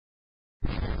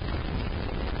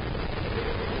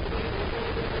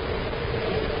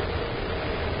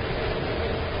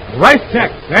Rice Chex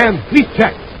and Wheat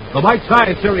Chex, the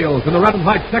bite-sized cereals in the red and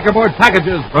white checkerboard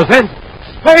packages, present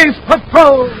Space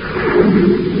Patrol!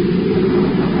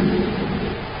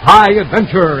 High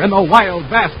adventure in the wild,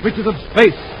 vast reaches of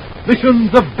space.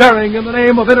 Missions of daring in the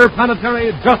name of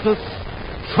interplanetary justice.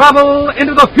 Travel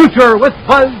into the future with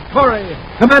Buzz Corry,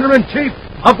 Commander-In-Chief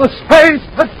of the Space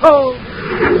Patrol.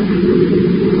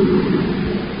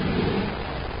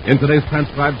 In today's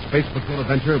transcribed Space Patrol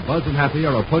adventure, Buzz and Happy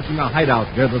are approaching a hideout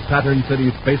near the Saturn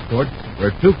City spaceport where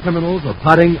two criminals are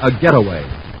plotting a getaway.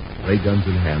 Ray guns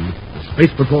in hand, the Space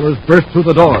Patrollers burst through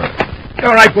the door.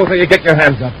 All right, both of you, get your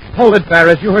hands up. Hold it,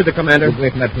 Barris. You heard the commander. Move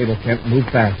away from that table, Kent. Move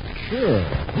fast. Sure.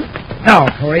 Now,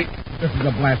 Corry, this is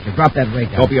a blaster. Drop that ray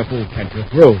gun. Don't be a fool, Kent. You're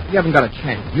through. You haven't got a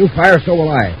chance. You fire, so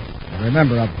will I. And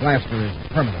remember, a blaster is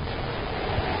permanent.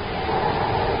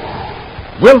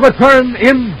 We'll return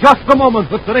in just a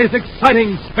moment with today's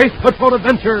exciting Space Patrol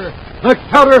adventure, the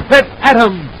Counterfit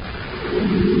Atoms.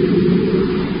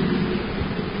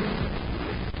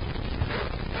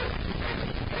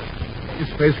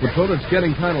 Space Patrol, it's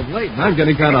getting kind of late, and I'm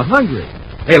getting kind of hungry.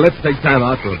 Hey, let's take time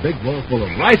out for a big bowl full of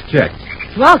Rice Chex.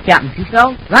 Well, Captain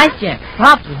Tito, Rice Chex.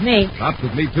 Tops with me. Tops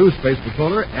with me, too, Space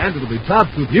Patroller, and it'll be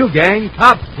tops with you, gang.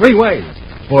 Tops three ways.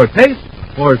 For taste,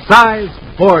 for size,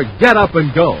 for get up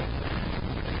and go.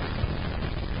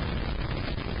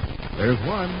 There's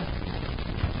one.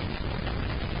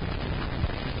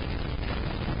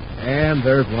 And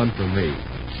there's one for me.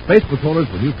 Space Patrollers,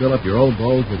 when you fill up your own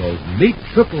bowls with those neat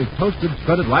triple toasted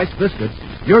shredded rice biscuits,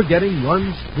 you're getting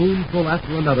one spoonful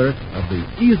after another of the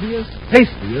easiest,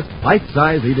 tastiest,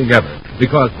 bite-sized eating ever.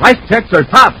 Because Rice Chex are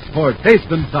tops for taste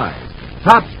and size.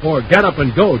 Tops for get up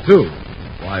and go, too.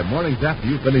 Why, mornings after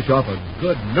you finish off a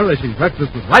good, nourishing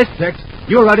breakfast with Rice Chex,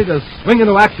 you're ready to swing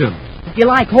into action. If you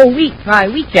like whole wheat, try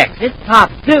Wheat Chex. It's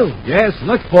tops, too. Yes,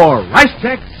 look for Rice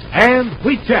Chex and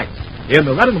Wheat Chex in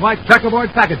the red and white checkerboard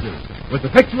packages, with the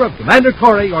picture of Commander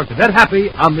Corry or Cadet Happy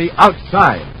on the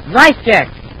outside. Rice Chex.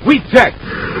 Wheat Chex.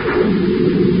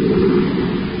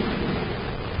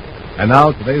 And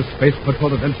now, today's Space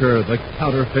Patrol adventure, the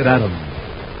Counterfit Atoms.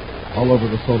 All over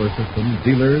the solar system,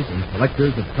 dealers and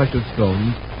collectors of precious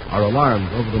stones are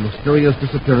alarmed over the mysterious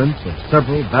disappearance of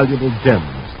several valuable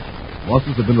gems.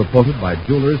 Losses have been reported by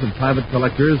jewelers and private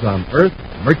collectors on Earth,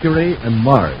 Mercury, and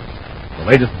Mars. The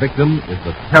latest victim is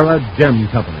the Terra Gem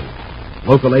Company.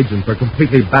 Local agents are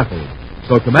completely baffled,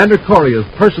 so Commander Corry has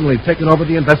personally taken over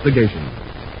the investigation.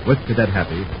 With Cadet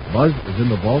Happy, Buzz is in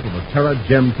the vault of the Terra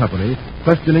Gem Company,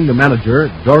 questioning the manager,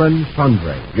 Doran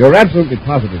Chandray. You're absolutely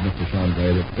positive, Mr.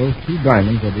 Chandray, that those two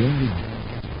diamonds are the only...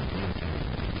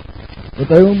 But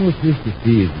I almost wish to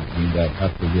see it between that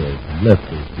half the world and left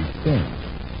those two stones.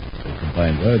 They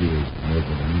combined value is more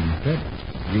than a million credits.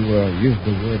 You used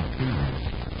the word thieves.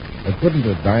 Couldn't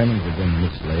the diamonds have been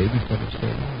mislaid instead of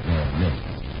stolen? No.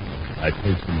 I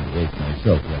placed them in the vault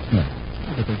myself last night.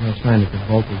 But there's no sign that the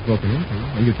vault was broken into.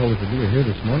 And you told us that you were here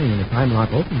this morning and the time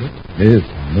lock opened it. Yes,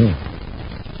 I know.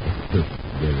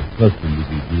 They're accustomed to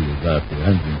be dealers after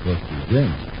handling costly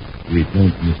gems. We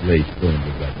don't mislay stones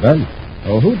of that value.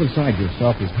 Oh, who besides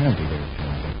yourself has handled those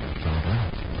stones?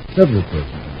 Several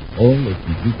persons. All of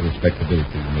complete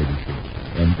respectability, you may be sure.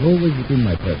 And always within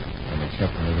my presence. And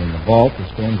except when they were in the vault, the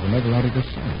stones were never out of your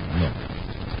sight. No.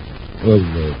 Well,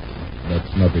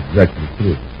 that's not exactly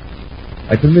true.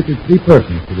 I permitted 3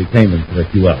 persons to retain them for a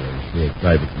few hours for a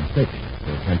private inspection.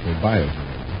 For potential buyers.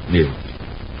 Yes.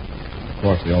 Of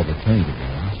course, they all returned the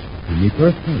gems. To me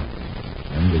personally.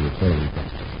 And they were thoroughly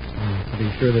tested. To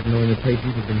be sure that no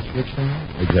imitations have been switched on?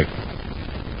 Exactly.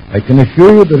 I can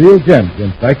assure you the real gems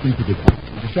went back into the...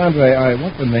 Mr. Chandray, I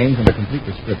want the names and a complete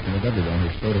description of everyone who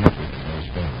showed an interest in those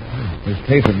stones. This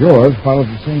case of yours follows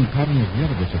the same pattern as the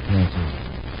other disappearances.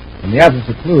 In the absence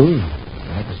of clues,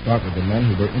 I have to start with the men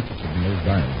who were interested in those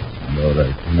diamonds. All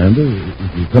right, Commander.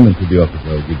 If you come into the office,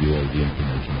 I'll give you all the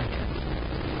information I can.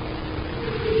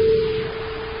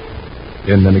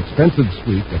 In an expensive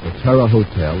suite at the Terra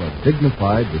Hotel, a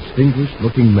dignified,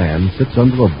 distinguished-looking man sits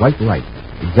under a bright light,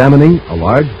 examining a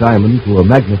large diamond through a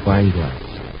magnifying glass.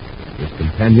 His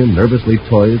companion nervously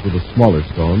toys with a smaller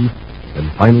stone, and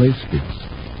finally speaks.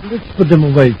 Let's put them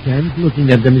away, Ken. Looking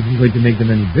at them isn't going to make them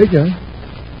any bigger.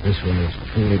 This one is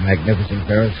truly magnificent,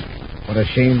 Barris. What a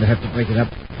shame to have to break it up.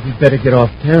 We'd better get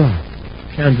off Terra.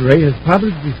 Chandray has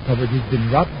probably discovered he's been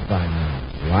robbed by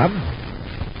now. Robbed?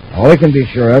 All I can be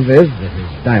sure of is that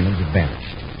his diamonds have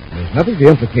vanished. There's nothing to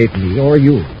implicate me or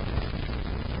you.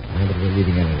 Now that we're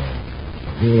leaving anyway.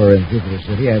 A jeweler in Jupiter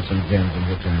City has some gems in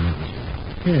which I'm interested.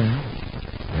 Yeah.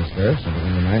 Yes, sir. Something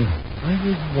on your mind? I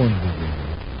was wondering.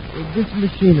 This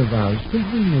machine of ours, can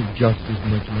we make just as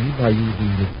much money by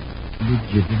using it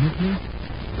Legitimately?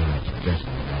 Well, it's just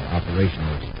an operation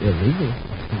that's illegal.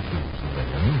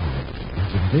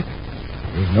 Isn't it?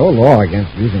 There's no law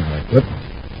against using our equipment.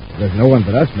 There's no one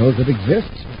but us knows it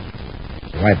exists.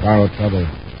 So I borrowed trouble.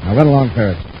 Now run along,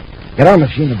 Ferris. Get our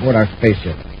machine aboard our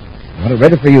spaceship. I want it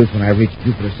ready for use when I reach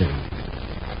Jupiter City.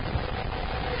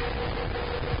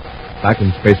 Back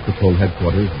in Space Patrol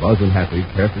headquarters, Buzz and Happy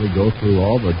carefully go through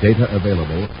all the data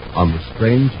available on the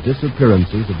strange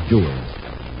disappearances of jewels.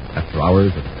 After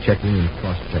hours of checking and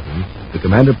cross-checking, the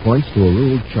commander points to a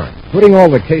ruled chart. Putting all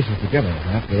the cases together,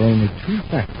 there are only two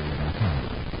factors in town.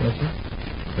 Yes, sir?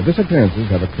 The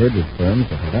disappearances have occurred with firms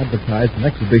that have advertised an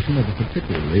exhibition of a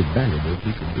particularly valuable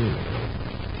piece of jewelry,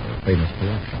 a famous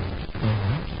collection.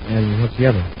 And what's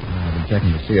the other? I've been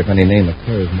checking to see if any name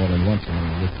occurs more than once among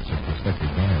the lists of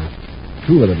prospective buyers.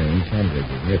 Two of the names handed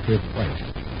may appear twice.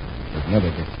 There's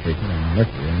another identification on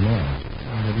Mercury and Mars.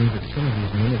 That means that some of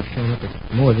these men have shown up at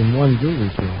more than one jewelry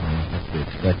store. That's to be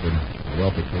expected. A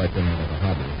wealthy collector out of a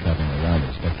hobby traveling around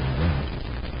inspecting gems.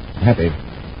 Happy.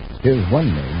 Here's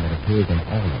one name that appears in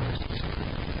all the lists.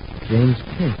 James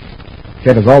Kent.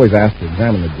 Chet has always asked to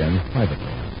examine the gems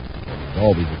privately. He's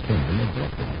always assumed them and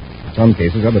bought them. In some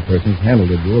cases, other persons handle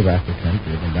the jewels after Kent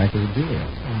gave them back to the jeweler.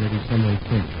 Maybe someone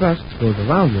Kent trusts goes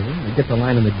around with them and gets a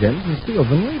line on the gems and steals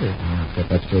them later. Except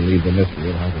that still leaves a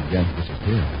mystery of how the gems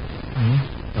disappear.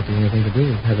 Thought the only thing to do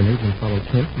is have an agent follow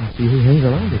Kent and see who hangs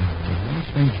around him. There's a very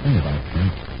strange thing about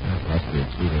Kent. Possibly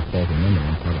it's due to a faulty memory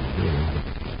on part of the jewelers, but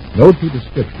no two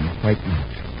descriptions quite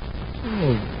match.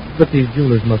 Oh, but these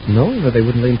jewelers must know him or they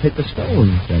wouldn't let him take the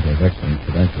stones. Kent has excellent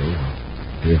credentials.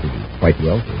 Appears to be quite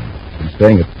wealthy. Been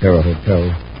staying at the Terra Hotel.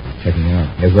 He's checking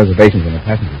out. He has reservations on a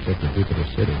passenger ship to Jupiter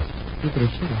City. Jupiter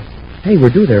City? Hey,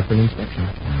 we're due there for an inspection.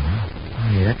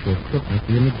 The actual crook must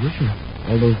be a magician.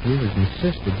 All those jewelers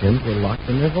insist the gems were locked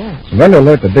in their vaults. I'm going to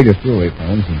alert the biggest jewelry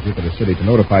firms in Jupiter City to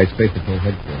notify Space Patrol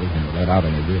headquarters and to let out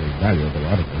any really valuable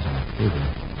articles on activity.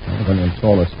 I'm going to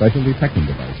install a special detecting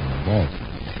device in the vaults.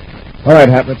 All right,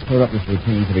 Hap, let's clear up this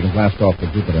routine so we can blast off to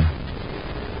Jupiter.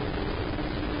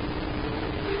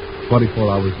 24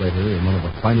 hours later, in one of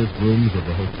the finest rooms of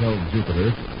the Hotel Jupiter,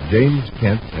 James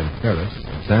Kent and Ferris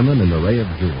examine an array of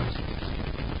jewels.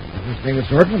 Interesting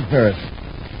assortment, Ferris.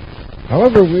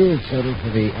 However, we'll settle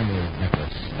for the emerald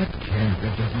necklace. That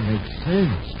doesn't make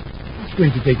sense. It's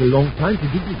going to take a long time to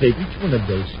duplicate each one of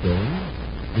those stones.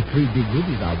 The 3 big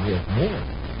rubies are worth more.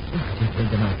 I can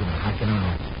print them out in half an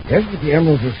hour. Yes, but the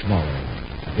emeralds are smaller.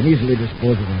 I can easily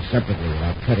dispose of them separately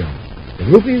without cutting. The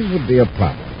rubies would be a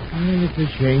problem. Well, it's a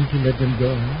shame to let them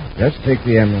go. Just take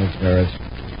the emeralds, Ferris.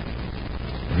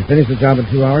 Can you finish the job in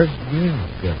 2 hours?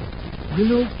 Yes. You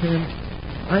know, Kent,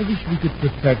 I wish we could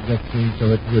perfect that thing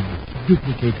so it would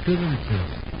duplicate currency.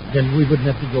 Then we wouldn't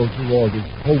have to go through all this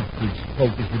hocus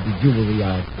pocus with the jewelry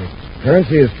outfits.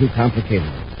 Currency is too complicated.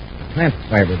 The plant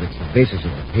fiber that's the basis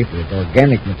of the paper is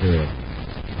organic material.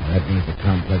 That means the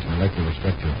complex molecular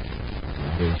structure.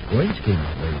 Those coins came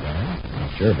out very well.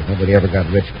 Sure, but nobody ever got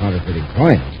rich counterfeiting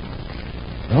coins.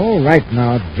 So right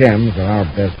now, gems are our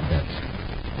best bets.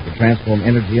 We can transform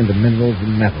energy into minerals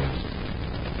and metals.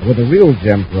 With a real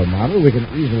gem for a model, we can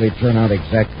easily turn out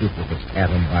exact duplicates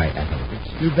atom by atom.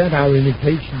 It's too bad our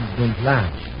imitations don't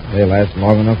last. They last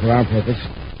long enough for our purpose.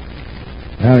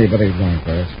 Well, you better get going,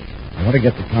 Ferris. I want to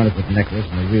get the counterfeit necklace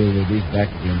and the real rubies back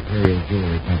to the Imperial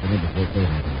Jewelry Company before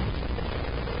closing time.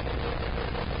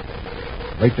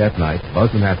 Late that night, Buzz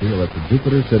and Happy are at the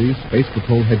Jupiter City Space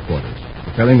Patrol headquarters,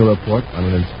 preparing a report on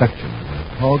an inspection when a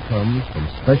call comes from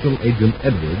Special Agent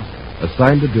Edwards,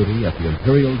 assigned to duty at the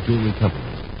Imperial Jewelry Company.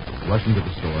 Rushing to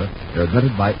the store, they're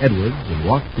admitted by Edwards and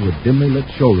walk through a dimly lit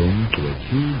showroom to a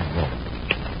huge vault.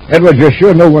 Edwards, you're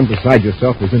sure no one beside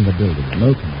yourself was in the building?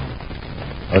 No, Commander.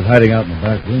 I was hiding out in the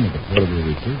back room with the portable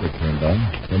receiver turned on.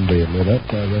 Somebody had lit up,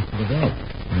 so I rested it out.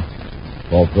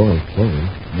 Vault door is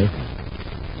closed. Missing.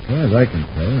 As far as I can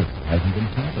tell, it hasn't been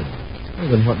tampered. Well,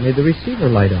 then what made the receiver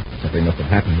light up? Something must have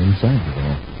happened inside the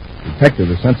vault. Detectors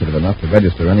are sensitive enough to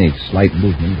register any slight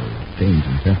movement or change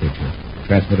in temperature.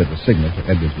 Transmitted the signal to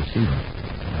Edwards' receiver.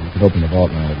 You could open the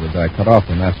vault now, Edwards. I cut off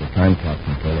the master time clock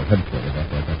control at headquarters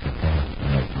after I got your call. All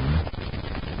right, Commander.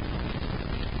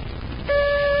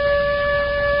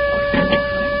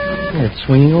 Yeah, it's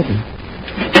swinging open.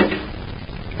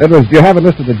 Edwards, do you have a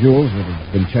list of the jewels that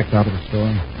have been checked out of the store?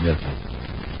 Yes, sir.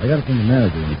 I got it from the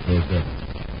manager when he closed up.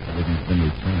 Everything's been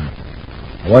returned.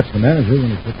 I watched the manager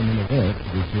when he put them in the vault to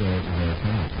be sure it was their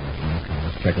accounts. Okay,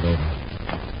 let's check it over.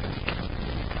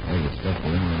 All the stuff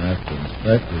we're in and asked to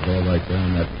inspect is all right there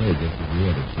on that page just as you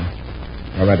ordered, sir.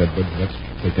 All right, Edwards, let's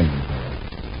take inventory.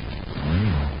 Oh,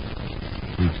 yeah.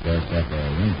 Chief starts after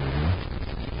our ranger, huh?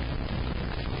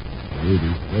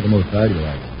 rubies. They're the most valuable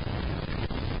items.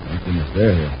 One thing is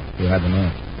there here. Who had them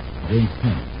out? James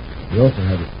Kent. He also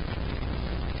had it.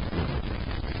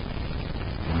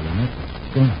 The necklace.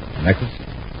 Gone. The necklace?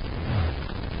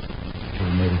 Should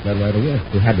have noticed that right away.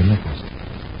 Who had the necklace?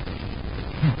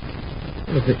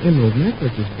 Well, if the emerald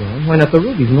necklace is gone, why not the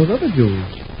rubies and those other jewels?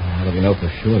 How do we know for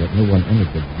sure that no one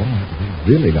entered the vault?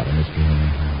 We really got a mystery on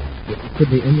our hands. Could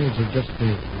the emeralds have just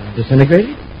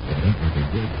disintegrated? Evidently they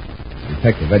did. The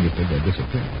detective registered their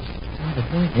disappearance. But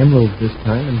why emeralds this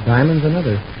time and diamonds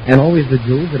another? And always the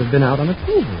jewels that have been out on a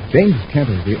cruiser. James Kent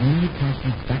is the only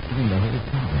constant factor in the whole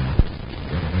problem.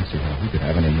 I don't see how he could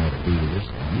have any more to do with this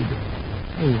than you do.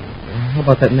 Oh, how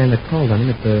about that man that called on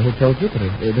him at the Hotel Jupiter?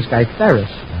 This guy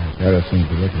Ferris. Ferris seems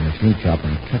to work in a machine shop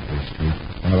on Kepler Street.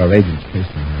 One of our agents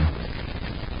placed him here.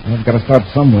 Well, I've got to start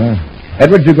somewhere.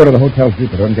 Edward, you go to the Hotel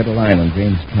Jupiter and get a line on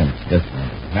James Kent. Yes, sir.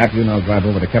 Matthew and I'll drive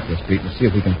over to Kepler Street and see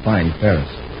if we can find Ferris.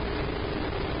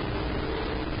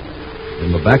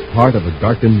 In the back part of a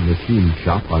darkened machine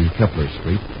shop on Kepler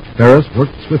Street, Ferris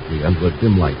worked swiftly under a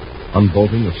dim light,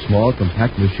 unbolting a small,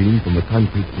 compact machine from the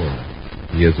concrete floor.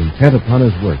 He is intent upon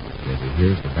his work as he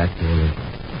hears the back door open.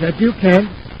 That you can.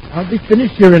 I'll be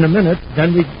finished here in a minute.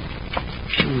 Then we...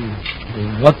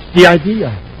 What's the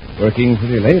idea? Working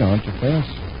pretty late, aren't you, Ferris?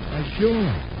 Sure.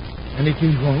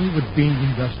 Anything wrong with being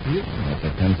industrious? That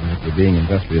depends on what you're being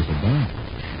industrious about.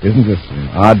 Isn't this an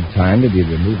odd time to be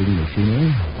removing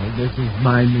machinery? Well, this is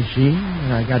my machine,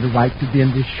 and I got a right to be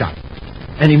in this shop.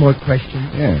 Any more questions?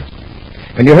 Yes.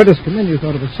 When you heard us come in, you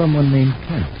thought it was someone named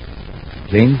Kent.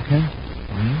 James Kent?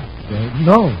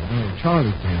 No,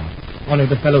 Charlie Kent. One of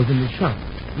the fellows in the shop.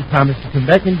 He promised to come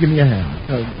back and give me a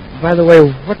hand. By the way,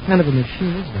 what kind of a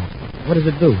machine is that? What does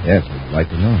it do? Yes, we'd like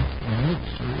to know. Well,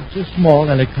 it's a small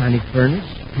electronic furnace,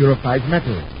 purified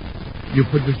metal. You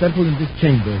put the sample in this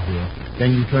chamber here.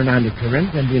 Then you turn on the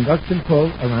current, and the induction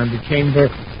coil around the chamber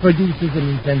produces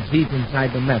an intense heat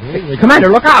inside the metal. Commander,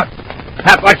 look out!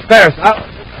 Pat, watch Ferris.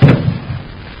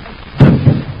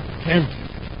 Kent.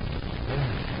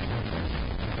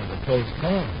 The close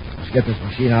call. Let's get this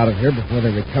machine out of here before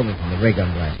they recover from the ray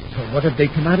gun blast. So what if they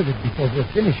come out of it before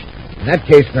we're finished? In that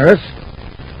case, Ferris,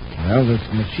 well, this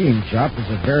machine shop is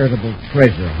a veritable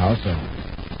treasure house of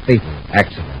fatal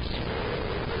accidents.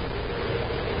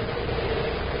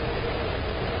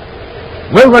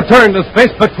 We'll return to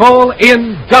Space Patrol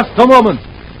in just a moment.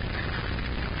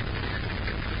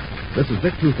 This is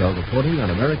Dick Truthell reporting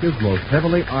on America's most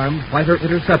heavily armed fighter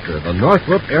interceptor, the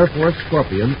Northrop Air Force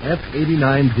Scorpion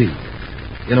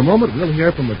F-89D. In a moment, we'll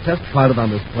hear from the test pilot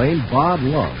on this plane, Bob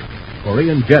Love,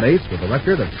 Korean jet ace with a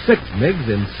record of 6 MiGs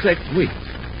in 6 weeks.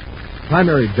 The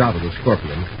primary job of the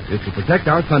Scorpion is to protect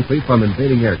our country from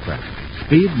invading aircraft.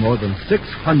 Speed more than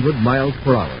 600 miles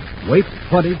per hour. Weight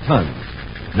 20 tons.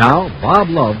 Now, Bob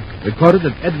Love recorded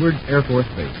at Edwards Air Force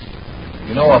Base.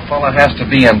 You know, a fella has to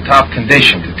be in top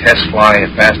condition to test fly a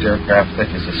fast aircraft thick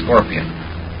as a Scorpion.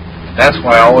 That's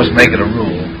why I always make it a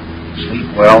rule.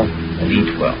 Sleep well and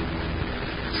eat well.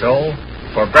 So,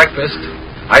 for breakfast,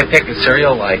 I pick a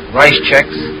cereal like Rice Chex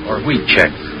or Wheat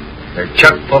Chex. They're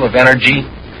chock full of energy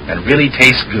and really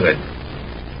taste good.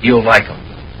 You'll like them.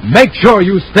 Make sure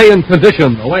you stay in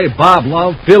condition the way Bob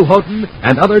Love, Phil Houghton,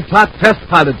 and other top test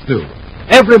pilots do.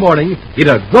 Every morning, eat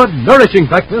a good, nourishing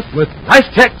breakfast with Rice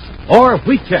Chex or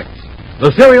Wheat Chex.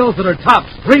 The cereals that are tops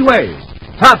 3 ways.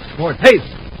 Tops for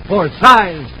taste, for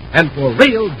size, and for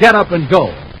real get up and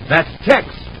go. That's Chex,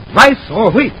 rice,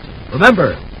 or wheat.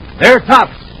 Remember, they're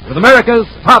tops with America's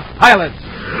top pilots.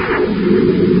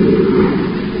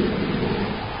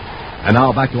 And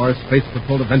now back to our Space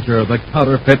Patrol adventure, the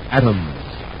Counterfit Atoms.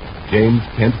 James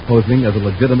Kent, posing as a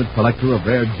legitimate collector of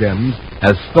rare gems,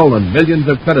 has stolen millions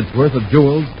of credits worth of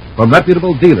jewels from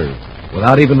reputable dealers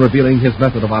without even revealing his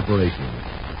method of operation.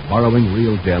 Borrowing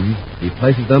real gems, he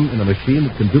places them in a machine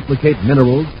that can duplicate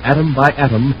minerals atom by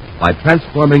atom by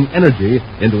transforming energy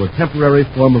into a temporary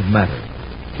form of matter.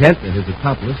 Kent and his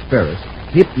accomplice, Ferris,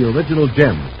 keep the original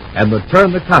gems and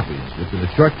return the copies, which in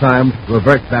a short time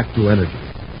revert back to energy.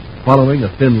 Following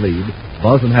a thin lead,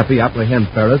 Buzz and Happy apprehend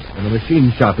Ferris in a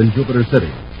machine shop in Jupiter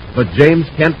City. But James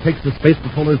Kent takes the space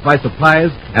patrollers by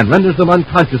surprise and renders them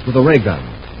unconscious with a ray gun.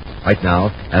 Right now,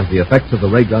 as the effects of the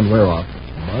ray gun wear off,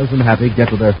 Buzz and Happy get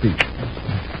to their feet.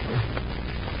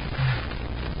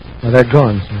 Well, they're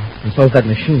gone, sir. And so's that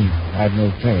machine. I've no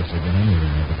Ferris again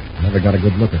anyway, but never got a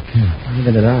good look at Kent.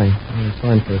 Neither did I. I saw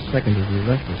him for a second as he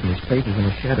left us, and his face was in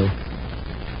a shadow.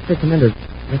 Say, Commander,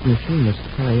 that machine must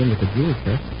tie in with the jewel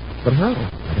theft. But how?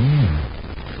 I don't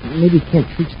know. Maybe Kent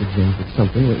treats the gems with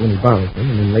something when he borrows them,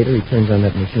 and then later he turns on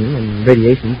that machine, and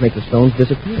radiations make the stones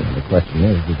disappear. The question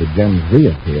is, did the gems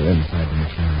reappear inside the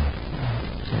machine?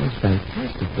 sounds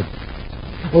fantastic, but...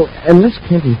 Well, unless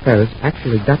Kent and Ferris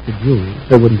actually got the jewels,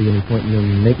 there wouldn't be any point in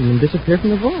them making them disappear from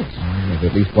the vaults. There's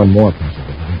at least one more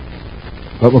possibility.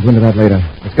 But we'll go into that later.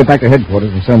 Let's get back to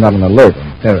headquarters and send out an alert on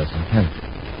Ferris and Kent.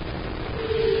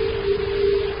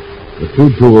 The two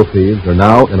jewel thieves are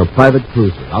now in a private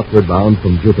cruiser outward bound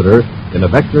from Jupiter in a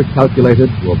vector calculated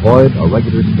to avoid a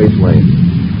regular space lane.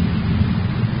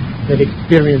 That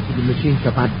experience in the machine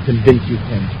shop ought to convince you,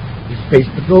 Kent. The Space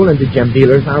Patrol and the gem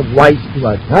dealers are wise to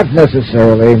us. Not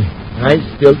necessarily. I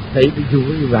still say the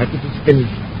jewelry racket is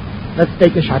finished. Let's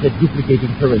take a shot at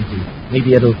duplicating currency.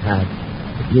 Maybe it'll pass.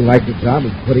 If you like the job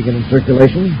of putting it in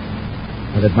circulation,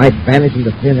 but it might vanish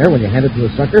into thin air when you hand it to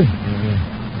a sucker. Yes,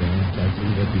 I see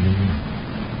what you mean.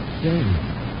 Say,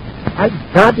 I've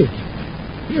got it.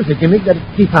 Here's a gimmick that'll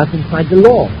keep us inside the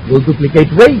law. We'll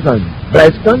duplicate ray guns,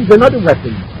 brass guns, and other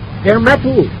weapons. They're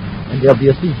metal, and they'll be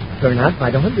a thief turn out by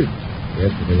the hundreds.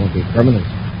 Yes, but they won't be permanent.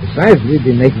 Besides, we'd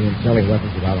be making and selling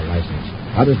weapons without a license.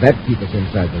 How does that keep us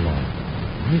inside the law?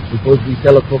 Suppose we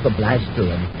sell a crook a blaster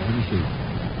and a shoot.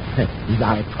 Is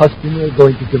our customer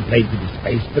going to complain to the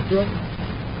Space Patrol?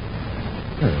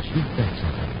 Ferris, you've got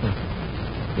something.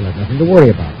 We'll have nothing to worry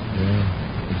about.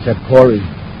 Yeah, except Corry.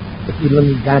 If we'd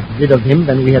only got rid of him,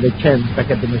 then we had a chance back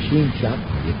at the machine shop.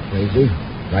 Are you crazy?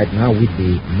 Right now, we'd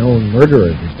be known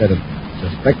murderers instead of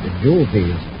suspected jewel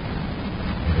thieves.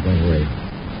 Don't worry.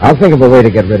 I'll think of a way to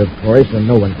get rid of Corry so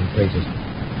no one can trace us.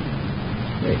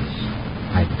 Trace?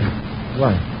 I've got it.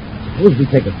 What? Suppose we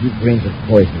take a few grains of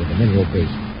poison with a mineral base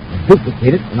and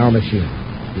duplicate it in our machine.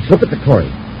 We slip it to Corry.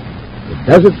 It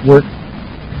does its work,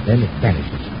 and then it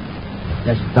vanishes. The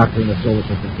best doctor in the solar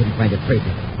system couldn't find a trace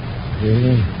of it.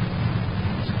 Really?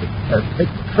 It's the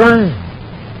perfect crime.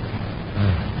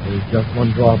 There's just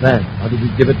one drawback. How do we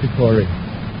give it to Corry?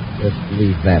 Just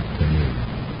leave that to me.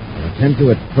 I'll attend to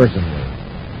it personally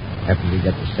after we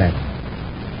get to Saturn.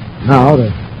 Now, to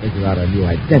figure out our new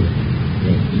identity.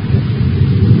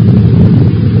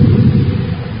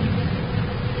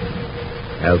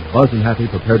 As Buzz and Happy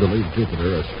prepare to leave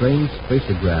Jupiter, a strange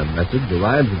spaceogram message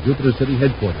arrives at Jupiter City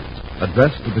headquarters,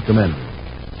 addressed to the commander.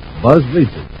 Buzz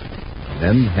reads it, and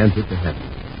then hands it to Happy.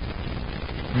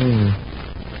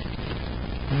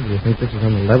 Do you think this is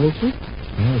on the level, sir?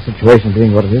 Well, the situation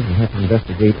being what it is, we'll have to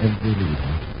investigate every lead.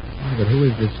 Oh, but who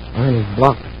is this Arnold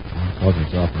Block? He calls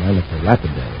himself an amateur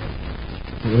lapidary.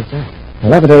 What's that? A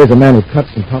lapidary is a man who cuts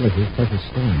and polishes precious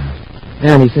stones.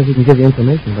 Yeah, and he says he can give you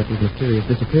information about these mysterious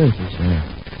disappearances. Yeah.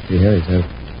 See here, he says,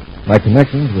 my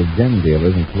connections with gem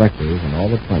dealers and collectors on all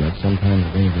the planets sometimes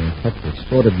bring me in touch with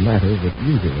sordid matters that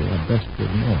usually are best to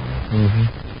ignore. Mm-hmm.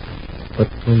 But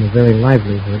when the very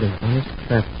livelihood of honest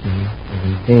craftsmen is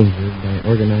endangered by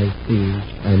organized thieves,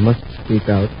 I must speak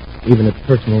out, even at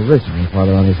personal risk. My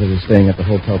father only says he's staying at the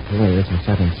Hotel Polaris in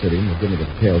Saturn City and will give me the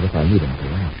details if I need him to.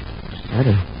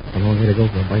 Saturn? A long way to go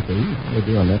for a bite to eat. We'll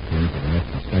be on that team for the next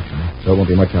inspection, so it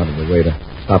won't be much out of the way to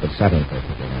stop at Saturn for a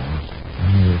couple of hours.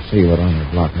 We'll see what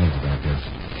Arnold Block knows about this.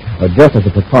 But just as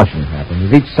a precaution, Cap, when you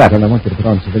reach Saturn, I want you to put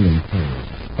on civilian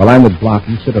clothes. While I'm with Block,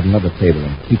 you sit at another table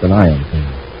and keep an eye on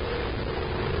things.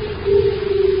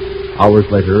 Hours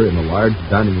later, in the large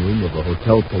dining room of the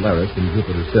Hotel Polaris in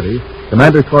Jupiter City,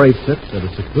 Commander Corry sits at a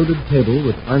secluded table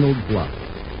with Arnold Block.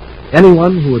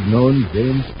 Anyone who had known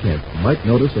James Kent might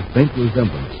notice a faint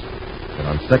resemblance, but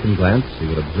on second glance he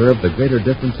would observe the greater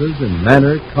differences in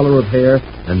manner, color of hair,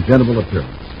 and general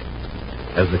appearance.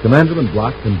 As the commander and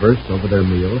Block converse over their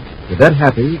meal, Cadet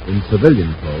Happy, in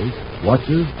civilian clothes,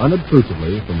 watches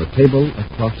unobtrusively from the table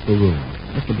across the room.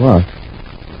 Mr. Block,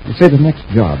 you say the next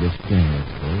job this family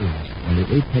is on the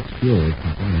Apex Jewelry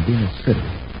Company in Venus City.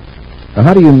 Now,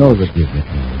 how do you know that you've been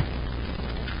told?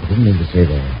 I didn't mean to say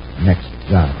the next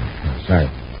job. I'm sorry.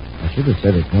 I should have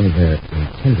said it's one of their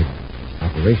intended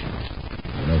operations.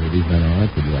 You know who these men are?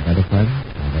 Could you identify them?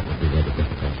 Oh, that would be rather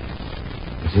difficult.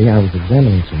 You see, I was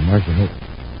examining some Martian oak.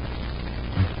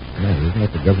 Man, isn't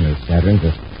that the governor of Saturn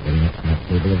just getting up from that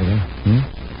table over there?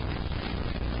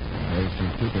 There's some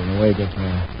people in the way just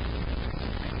now.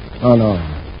 Oh, no.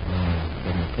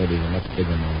 Governor Cody's a much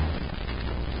bigger man.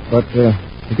 But,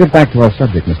 to get back to our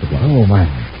subject, Mr. Block. Oh, my.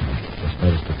 Just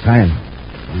noticed the time.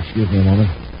 Will you excuse me a moment?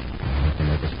 I have to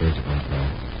make a stage of control.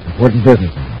 Important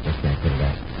business, and I just can't put it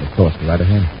out. Of course, go right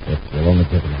ahead. It will only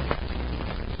take a minute.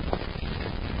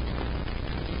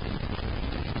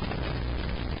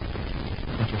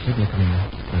 What's your signal coming out?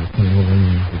 Coming over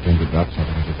in We tend to drop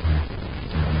something at a time.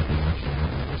 I'm not going to watch you.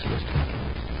 See us talking.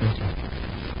 Yes, sir.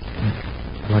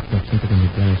 Block got something in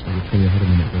your glass, so you turn your head a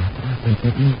minute ago. Wait,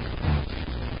 that me? I'll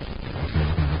see you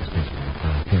again at the station.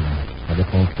 Here, now. Have the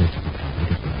phone case at the top.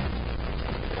 Look at that.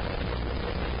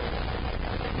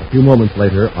 few moments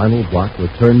later, Arnold Block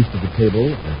returns to the table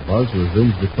and Buzz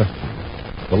resumes the question.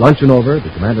 The luncheon over,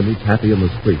 the commander meets Happy in the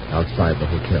street outside the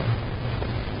hotel.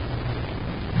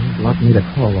 Block made a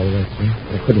call all right, sir.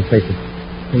 I couldn't face it.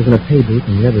 He was in a pay booth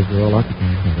and the others were all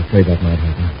occupied. I'm afraid that might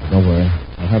happen. Don't worry.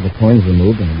 I'll have the coins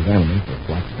removed and examine them for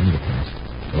Block's fingerprints.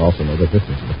 We'll also know the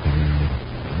distance of the coin he made.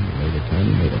 Maybe the time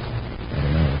he made it. I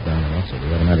don't know. Down there also, the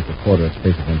automatic recorder at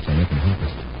Space Event Center can help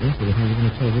us. Yes, but how are you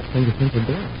going to tell which fingerprints are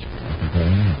Block's? I can tell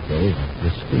you now, Joe,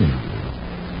 this screen.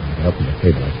 I can open the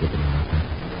table. I slip it in my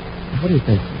pocket. What do you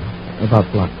think, sir, about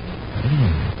Block? I don't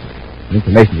know. The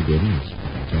information you gave me is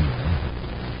concerned about.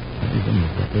 Even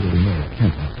with that little we know of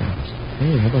Kent and Travis.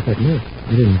 Hey, how about that milk?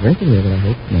 You didn't drink any of it, I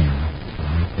hope. No.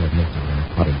 I poured most of it in a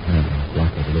potted plant and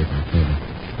blocked it away from the table.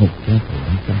 Oh, careful,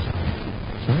 don't pass it.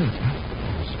 Sorry, sir.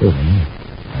 Still, I know.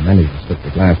 I managed to slip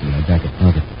the glass in my jacket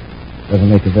pocket.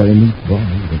 Doesn't make a very neat ball,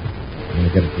 either. I'm going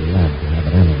to get it to the lab to have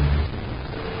it analyzed.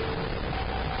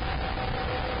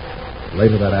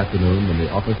 Later that afternoon, when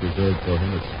the office reserved for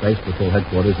him at Space Patrol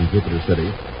headquarters in Jupiter City,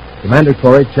 Commander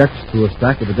Corry checks through a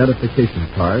stack of identification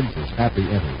cards as Happy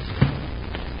enters.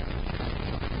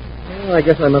 Well, I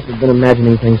guess I must have been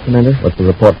imagining things, Commander. What's the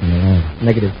report from the lab?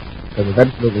 Negative. There was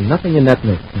absolutely nothing in that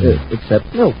milk,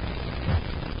 except milk.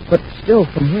 But still,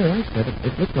 from where I sat,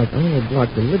 it looked like Arnold Block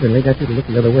deliberately got you to look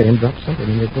the other way and drop something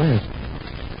in your glass.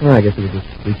 Well, I guess he was just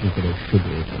reaching for those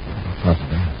sugar or something.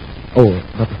 Possibly. Oh,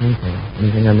 about the phone call.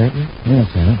 Anything on that yet? Yes,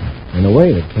 sir. In a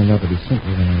way, it turned out to be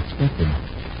simpler than I expected.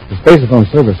 The Spacephone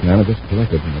serviceman had just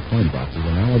collected from the coin boxes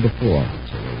an hour before,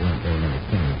 so there weren't very many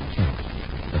coins to check.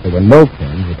 But there were no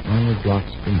coins with Arnold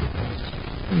Block's fingerprints.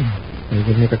 He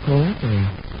didn't make a call after him.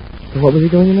 So what was he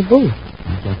doing in the booth?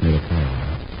 Block made a call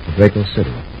to Draco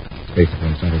City.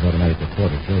 Spacephone Center's automatic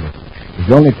recorder showed it. It was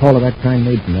the only call of that kind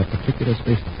made from that particular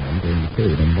spacephone during the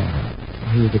period involved.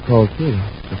 Who was the call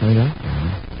to find out?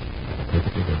 A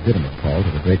perfectly legitimate call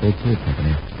to the Draco Tool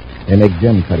Company. They make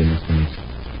gem cutting machines.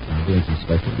 I'm doing some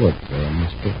special work for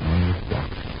Mr. Arnold Block.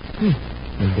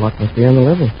 And Block must be on the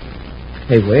level.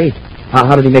 Hey, wait.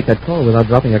 How did he make that call without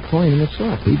dropping a coin in the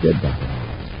slot? He did drop it all.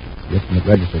 Lifting the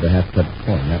register to half-cut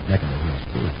coin. That mechanism is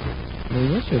foolproof. Well,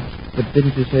 yes, sir. But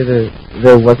didn't you say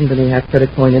there wasn't any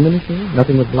half-credit coin in the machine?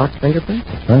 Nothing with Block's fingerprint?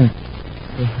 That's right.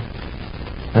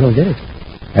 I don't get it.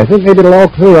 I think maybe it'll all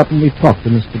clear up when we talk to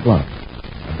Mr. Block.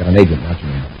 I've got an agent watching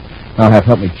him. I'll have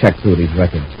help me check through these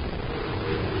records.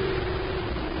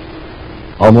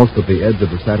 Almost at the edge of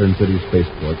the Saturn City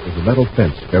spaceport is a metal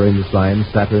fence bearing the sign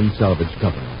Saturn Salvage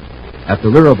Company. At the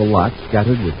rear of the lot,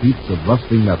 scattered with heaps of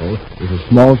rusting metal, is a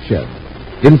small shed.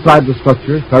 Inside the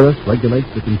structure, Ferris regulates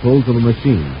the controls of a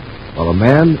machine, while a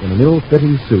man in an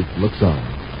ill-fitting suit looks on.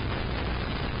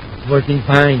 It's working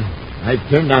fine. I've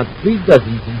turned out 3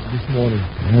 dozen since this morning.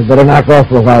 I'd better knock off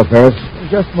for a while, Ferris.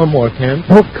 Just one more, Kent.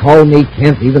 Don't call me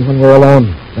Kent, even when we're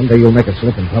alone. Someday you'll make a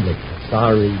slip in public.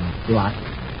 Sorry, Block.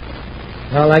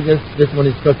 Well, I guess this one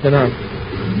is cooked enough.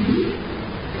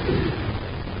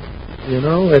 You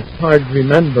know, it's hard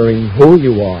remembering who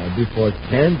you are. Before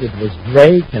Kent, it was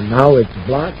Drake, and now it's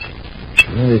Block.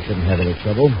 Well, you shouldn't have any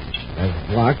trouble. As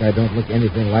Block, I don't look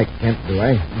anything like Kent, do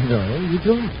I? No, you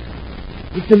don't.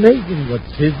 It's amazing what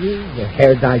scissors, a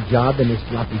hair dye job, and a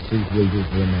sloppy suit will do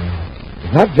to a man.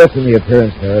 It's not just in the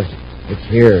appearance, Ferris. It's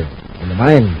here, in the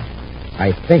mind.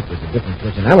 I think with a different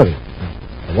personality.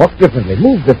 I walk differently,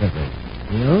 move differently.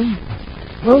 You know?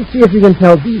 Well, see if you can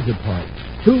tell these apart.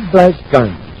 2 brass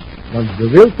guns. One's the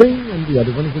real thing, and the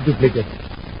other one is a duplicate.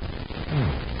 Oh,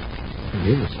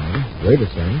 they're the same. We're the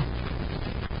same.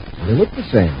 They look the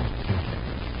same.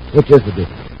 Which is the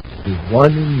difference? The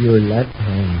one in your left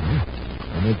hand.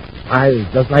 And it fires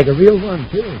just like a real one,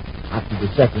 too. After the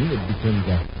second, it becomes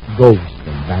a ghost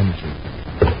and vanishes.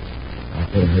 I'll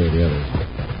put them here with the others.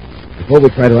 Before we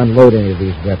try to unload any of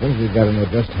these weapons, we've got to know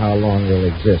just how long they'll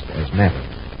exist as matter.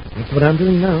 That's what I'm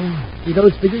doing now. See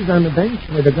those figures on the bench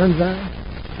where the guns are?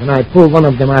 When I pull one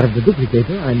of them out of the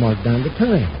duplicator, I mark down the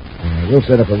time. We'll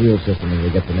set up a real system when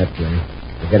we get to Neptune.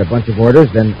 We'll get a bunch of orders,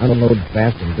 then unload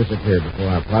fast and disappear before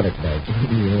our product bags.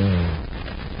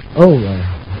 Yeah. Oh,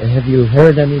 have you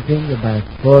heard anything about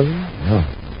Corry? No.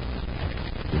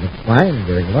 He looked fine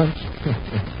during lunch.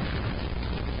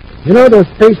 You know, those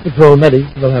Space Patrol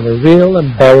medics will have a real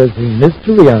embarrassing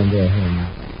mystery on their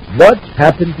hands. What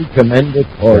happened to Commander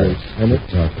Corry? And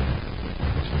it's talking.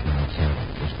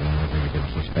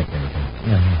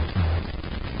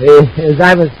 As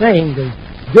I was saying, the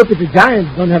Jupiter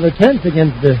Giants don't have a chance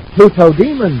against the Pluto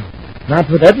Demons. Not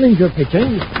with Edlinger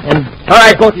pitching. And all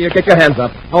right, both of you, get your hands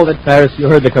up. Hold it, Ferris. You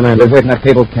heard the commander. We're waiting at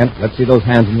table, Kent. Let's see those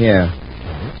hands in the air.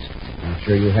 I'm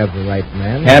sure you have the right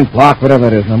man. Kent, Block, whatever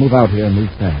it is. Now move out here and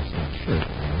move fast. Sure.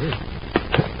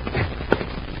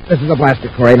 This is a blaster,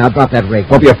 Corry. Now drop that ray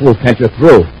gun. Don't be a fool, Kent. You're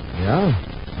through. Yeah?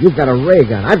 You've got a ray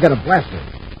gun. I've got a blaster.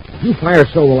 If you fire,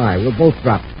 so will I. We'll both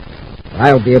drop. But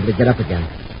I'll be able to get up again.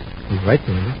 He's right,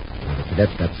 Commander. The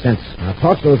cadet's got sense. Now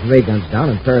toss those ray guns down,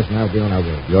 and Ferris and I'll be on our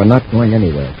way. You're not going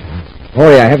anywhere.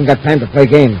 Corry, I haven't got time to play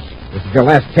games. This is your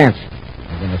last chance.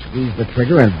 I'm going to squeeze the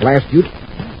trigger and blast you.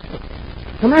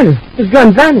 Commander, his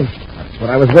gun vanished. That's what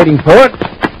I was waiting for.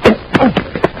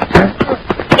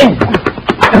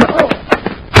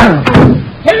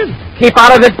 Keep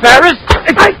out of it, Ferris.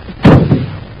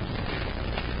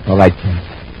 All right, Kent.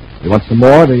 You want some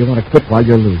more, or do you want to quit while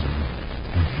you're losing?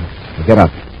 Well, get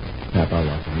up. Tap our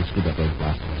lock, and you screwed up those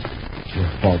blasters. It's your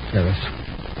fault, Ferris.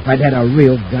 If I'd had a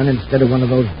real gun instead of one of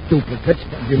those duplicates,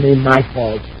 what do you mean my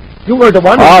fault? You were the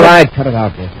one who... All right, cut it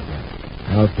out, both of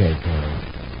you. Okay,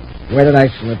 Corry. Where did I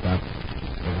slip up?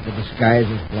 Was it the disguise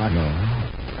as block?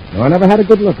 No, I never had a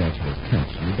good look at you. Kent,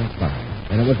 you got fired.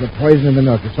 And it was the poison in the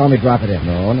milk. You saw me drop it in.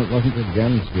 No, and it wasn't the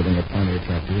gun stealing that finally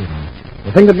attracted you.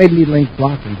 The thing that made me link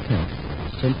Block and Kent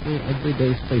was a simple,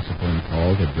 everyday spacephone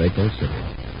call to Draco City.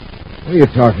 What are you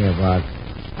talking about?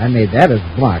 I made that as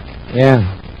Block. Yeah.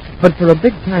 But for a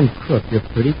big-time crook, you're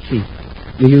pretty cheap.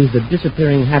 You used a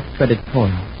disappearing half-credit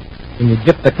coin. When you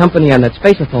gypped the company on that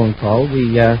spacephone call,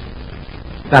 we,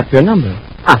 got your number.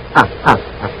 Ha, ha, ha,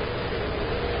 ha.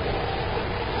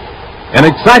 An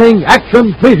exciting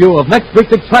action preview of next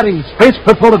week's exciting Space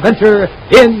Patrol adventure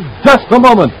in just a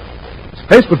moment.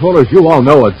 Space Patrollers, you all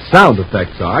know what sound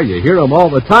effects are. You hear them all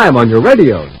the time on your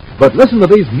radios. But listen to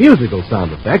these musical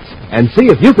sound effects and see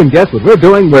if you can guess what we're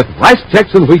doing with Rice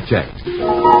Checks and Wheat Checks.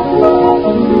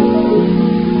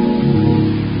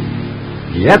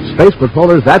 Yep, Space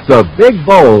Patrollers, that's a big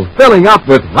bowl filling up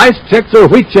with Rice Checks or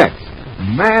Wheat Checks.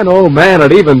 Man, oh man,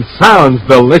 it even sounds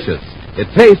delicious. It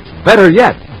tastes better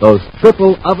yet. Those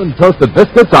triple oven toasted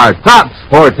biscuits are tops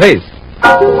for taste.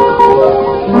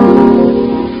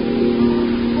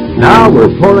 Now we're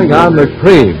pouring on the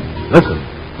cream. Listen,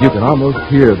 you can almost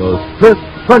hear those crisp,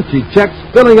 crunchy checks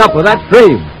filling up with that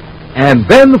cream. And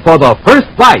then for the first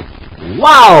bite.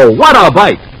 Wow, what a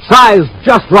bite! Sized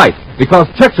just right, because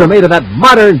checks are made of that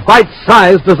modern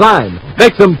bite-sized design.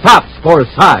 Makes them tops for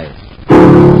size.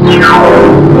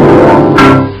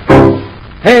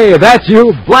 Hey, that's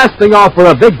you blasting off for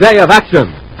a big day of action.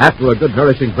 After a good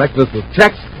nourishing breakfast with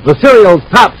checks, the cereal's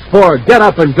tops for get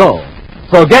up and go.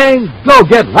 So, gang, go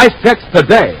get Rice Checks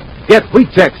today. Get Wheat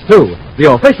Checks, too,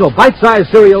 the official bite-sized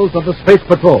cereals of the Space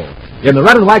Patrol, in the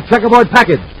red and white checkerboard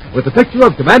package with the picture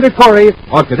of Commander Corry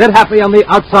or Cadet Happy on the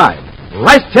outside.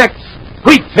 Rice Checks,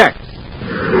 Wheat Checks.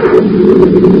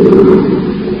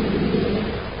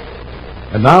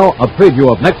 And now, a preview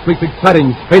of next week's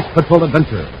exciting Space Patrol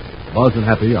adventure. Buzz and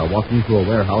Happy are walking through a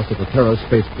warehouse at the Terra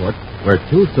spaceport where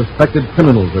two suspected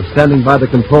criminals are standing by the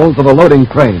controls of a loading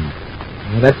crane.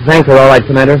 Well, that's Zanker, all right,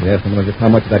 Commander. Yes, I'm going to just how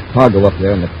much of that cargo up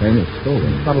there in the train is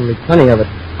stolen. Probably plenty of it.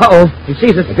 Uh-oh, he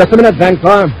sees us. Just a minute,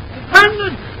 Zanker.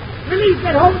 Commander, release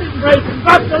that holding brake and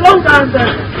drop the load down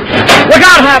there. Look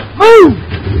out, Hap! Move!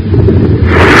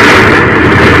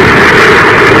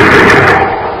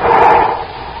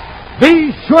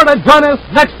 Be sure to join us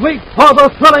next week for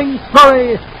the thrilling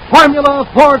story, Formula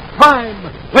for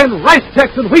Crime, when Rice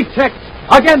Checks and Wheat Checks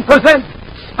again present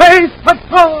Space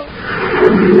Patrol!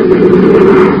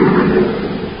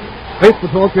 Space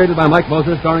Patrol, created by Mike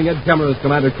Moser, starring Ed Kemmer as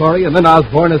Commander Corry and Lynn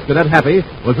Osborne as Cadet Happy,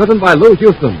 was written by Lou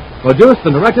Houston, produced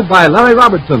and directed by Larry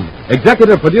Robertson,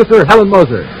 executive producer Helen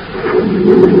Moser.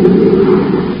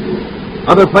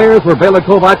 Other players were Bela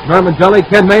Kovacs, Norman Jelly,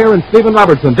 Ken Mayer, and Stephen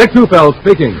Robertson. Dick Tufeld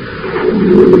speaking.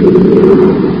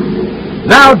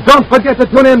 Now, don't forget to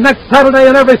tune in next Saturday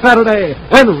and every Saturday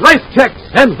when Rice Checks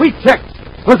and Wheat Checks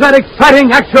present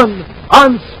exciting action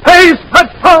on Space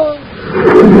Patrol!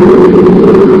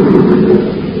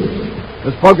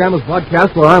 This program is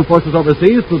broadcast for Armed Forces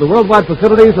overseas through the worldwide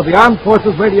facilities of the Armed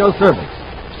Forces Radio Service.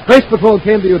 Space Patrol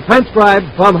came to you transcribed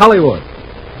from Hollywood.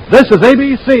 This is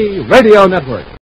ABC Radio Network.